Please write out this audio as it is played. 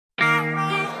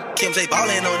Kim J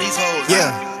ballin' on these hoes.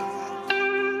 Yeah.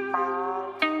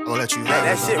 I'll let you have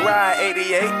that shit ride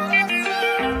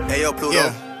 88. Hey yo, Pluto,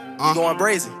 you going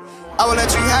brazen. I will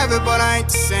let you have it, but I ain't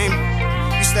the same.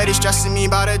 You steady stressing me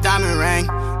about a diamond ring.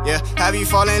 Yeah, have you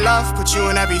fall in love, put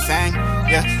you in everything.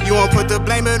 Yeah, you won't put the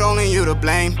blame, but only you to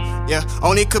blame. Yeah,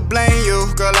 only could blame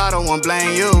you, girl, I don't want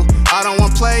blame you. I don't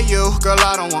want play you, girl,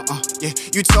 I don't want, yeah.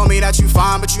 You told me that you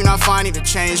fine, but you not fine, even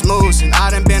change moves. And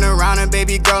I done been around, and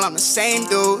baby girl, I'm the same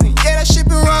dude. And yeah, that shit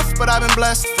been rough, but I've been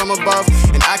blessed from above.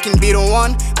 And I can be the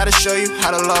one that'll show you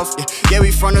how to love, yeah.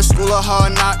 We from the school of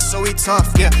hard knocks, so we tough,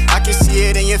 yeah. I can see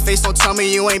it in your face, don't tell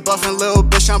me you ain't buffing, little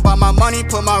bitch. I'm about my money,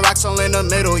 put my rocks all in the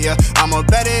middle, yeah. I'ma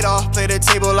bet it all, play the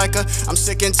table like I'm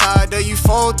sick and tired of you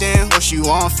folding. What you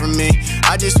want from me?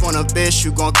 I just want a bitch,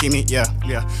 you gon' keep me, yeah.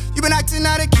 You been acting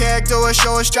out of character, or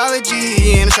show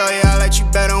astrology. And I show you I liked you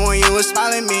better when you was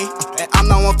smiling me. And I'm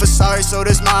not one for sorry, so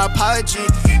this my apology.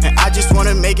 And I just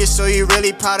wanna make it so you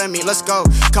really proud of me. Let's go,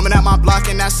 coming at my block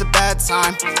and that's a bad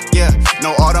time. Yeah,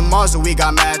 no Audemars, but we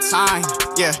got mad time.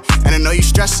 Yeah, and I know you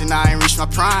stressing, I ain't reached my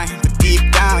prime. But deep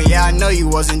down, yeah, I know you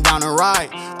wasn't down to ride.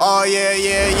 Oh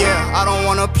yeah, I don't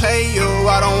wanna play you,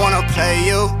 I don't wanna play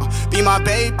you. Be my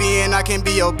baby and I can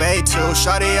be your babe too.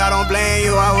 Shawty, I don't blame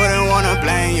you, I wouldn't wanna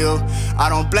blame you. I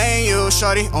don't blame you,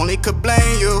 shawty, only could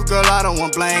blame you. Girl, I don't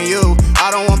want blame you. I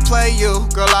don't want play you,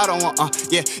 girl, I don't want,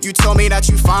 yeah. You told me that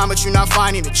you fine, but you not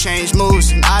fine, even change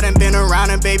moves. And I done been around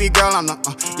and baby girl, I'm not,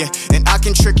 yeah. And I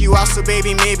can trick you out, so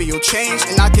baby, maybe you'll change.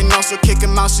 And I can also kick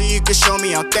him out so you can show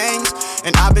me how things.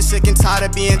 And I've been sick and tired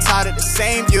of being tired of the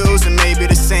same views and maybe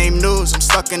the same news. I'm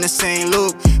stuck in the same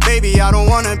loop. Baby, I don't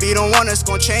wanna be the one that's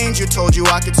gonna change you. Told you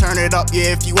I could turn it up,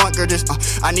 yeah, if you want, girl, just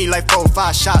I need like 4 or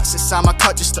 5 shots inside my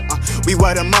cut just to we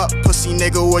wet him up, pussy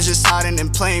nigga was just hiding in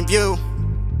plain view.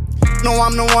 No,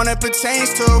 I'm the one it pertains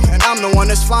to, and I'm the one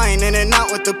that's flying in and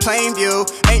out with the plain view.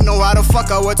 Ain't know how the fuck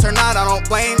I would turn out, I don't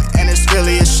blame. And it's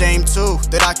really a shame too,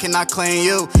 that I cannot claim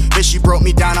you. Bitch, you broke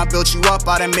me down, I built you up,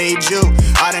 I done made you.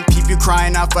 I done peep you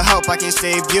crying out for help, I can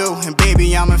save you. And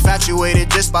baby, I'm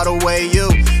infatuated just by the way you.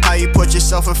 How you put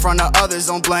yourself in front of others,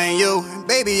 don't blame you. And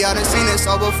baby, I done seen this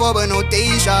all before, but no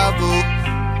deja vu.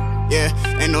 Yeah,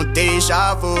 ain't no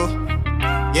deja vu.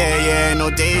 Yeah,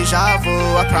 no deja vu.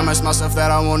 I promised myself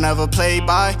that I won't ever play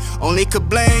by. Only could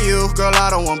blame you, girl, I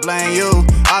don't want blame you.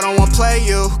 I don't want play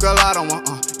you, girl, I don't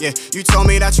want, yeah. You told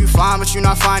me that you fine, but you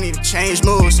not fine, need to change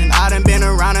moves. And I done been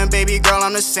around and baby girl,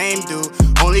 I'm the same dude.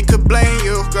 Only could blame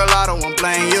you, girl, I don't want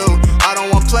blame you. I don't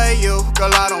want play you,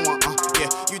 girl, I don't want, yeah.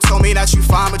 You told me that you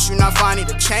fine, but you not fine, need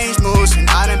to change moves. And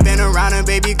I done been around and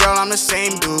baby girl, I'm the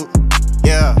same dude,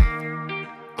 yeah.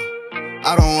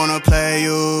 I don't wanna play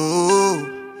you.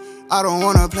 I don't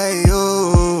wanna play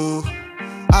you.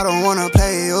 I don't wanna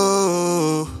play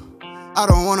you. I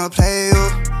don't wanna play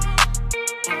you.